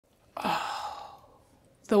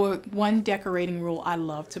The one decorating rule I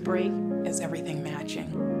love to break is everything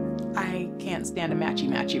matching. I can't stand a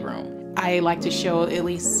matchy-matchy room. I like to show at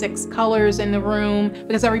least 6 colors in the room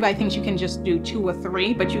because everybody thinks you can just do 2 or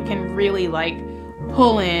 3, but you can really like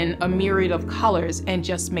pull in a myriad of colors and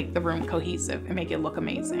just make the room cohesive and make it look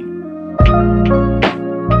amazing.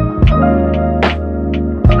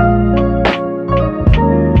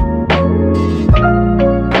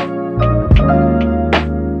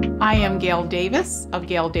 I am Gail Davis of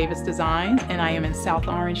Gail Davis Designs, and I am in South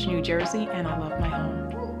Orange, New Jersey, and I love my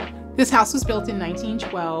home. This house was built in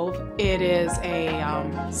 1912. It is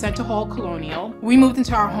a Center Hall colonial. We moved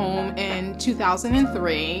into our home in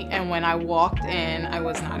 2003, and when I walked in, I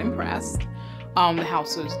was not impressed. The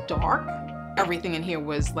house was dark. Everything in here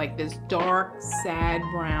was like this dark, sad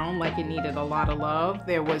brown, like it needed a lot of love.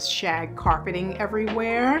 There was shag carpeting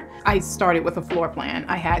everywhere. I started with a floor plan.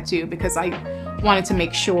 I had to because I wanted to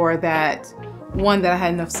make sure that, one, that I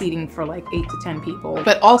had enough seating for like 8 to 10 people,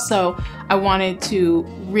 but also I wanted to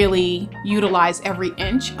really utilize every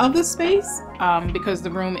inch of the space because the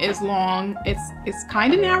room is long. It's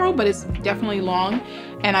kind of narrow, but it's definitely long,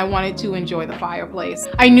 and I wanted to enjoy the fireplace.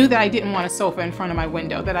 I knew that I didn't want a sofa in front of my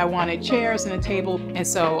window, that I wanted chairs and a table, and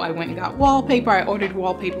so I went and got wallpaper. I ordered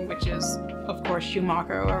wallpaper, which is, of course,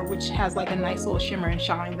 Schumacher, which has like a nice little shimmer and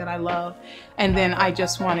shine that I love. And then I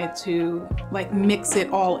just wanted to like mix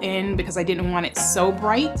it all in because I didn't want it so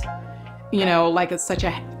bright. You know, like it's such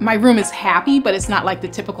a, my room is happy, but it's not like the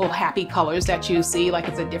typical happy colors that you see, like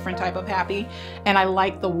it's a different type of happy. And I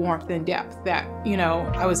like the warmth and depth that, you know,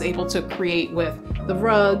 I was able to create with the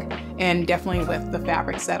rug and definitely with the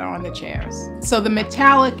fabrics that are on the chairs. So the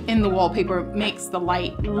metallic in the wallpaper makes the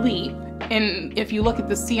light leap. And if you look at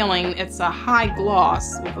the ceiling, it's a high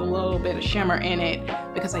gloss with a little bit of shimmer in it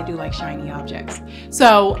because I do like shiny objects.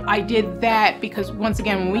 So I did that because, once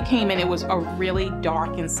again, when we came in, it was a really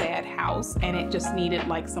dark and sad house and it just needed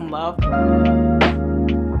like some love.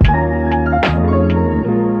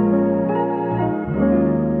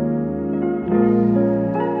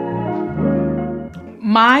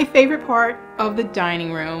 My favorite part of the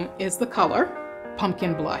dining room is the color.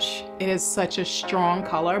 Pumpkin blush. It is such a strong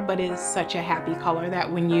color, but it is such a happy color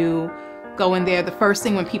that when you go in there, the first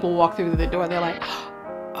thing when people walk through the door, they're like,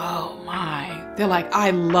 oh my. They're like,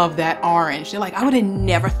 I love that orange. They're like, I would have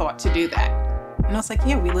never thought to do that. And I was like,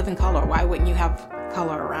 yeah, we live in color. Why wouldn't you have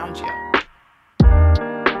color around you?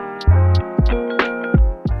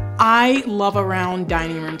 I love a round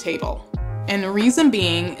dining room table. And the reason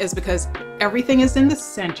being is because everything is in the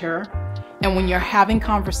center. And when you're having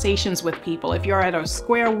conversations with people, if you're at a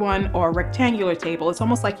square one or a rectangular table, it's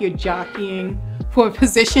almost like you're jockeying for a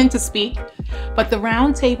position to speak. But the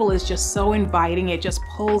round table is just so inviting. It just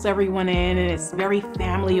pulls everyone in, and it's very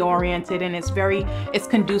family oriented, and it's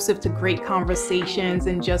conducive to great conversations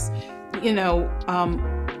and just, you know,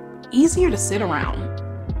 easier to sit around.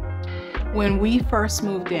 When we first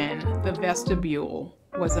moved in, the vestibule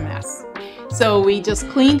was a mess. So we just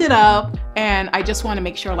cleaned it up, and I just want to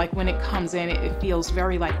make sure like when it comes in, it feels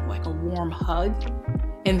very like a warm hug.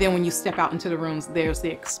 And then when you step out into the rooms, there's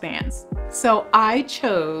the expanse. So I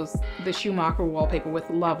chose the Schumacher wallpaper with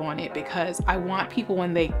love on it because I want people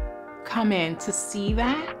when they come in to see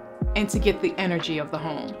that and to get the energy of the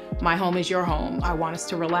home. My home is your home. I want us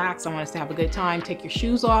to relax. I want us to have a good time. Take your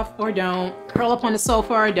shoes off or don't. Curl up on the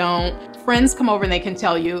sofa or don't. Friends come over and they can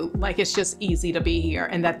tell you like it's just easy to be here,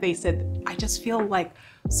 and that they said, I just feel like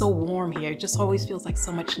so warm here. It just always feels like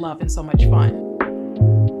so much love and so much fun.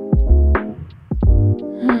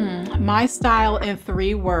 My style in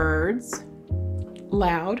 3 words: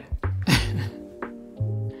 loud,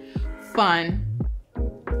 fun,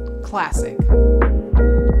 classic.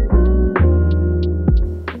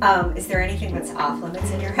 Is there anything that's off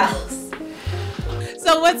limits in your house?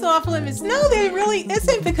 So what's off limits? No, there really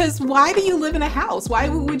isn't, because why do you live in a house? Why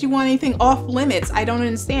would you want anything off limits? I don't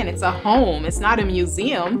understand. It's a home. It's not a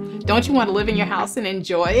museum. Don't you want to live in your house and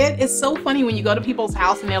enjoy it? It's so funny when you go to people's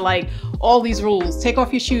house and they're like, all these rules. Take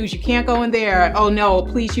off your shoes. You can't go in there. Oh no,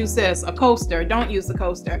 please use this. A coaster. Don't use the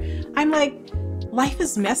coaster. I'm like, life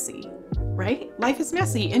is messy, right? Life is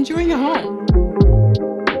messy. Enjoy your home.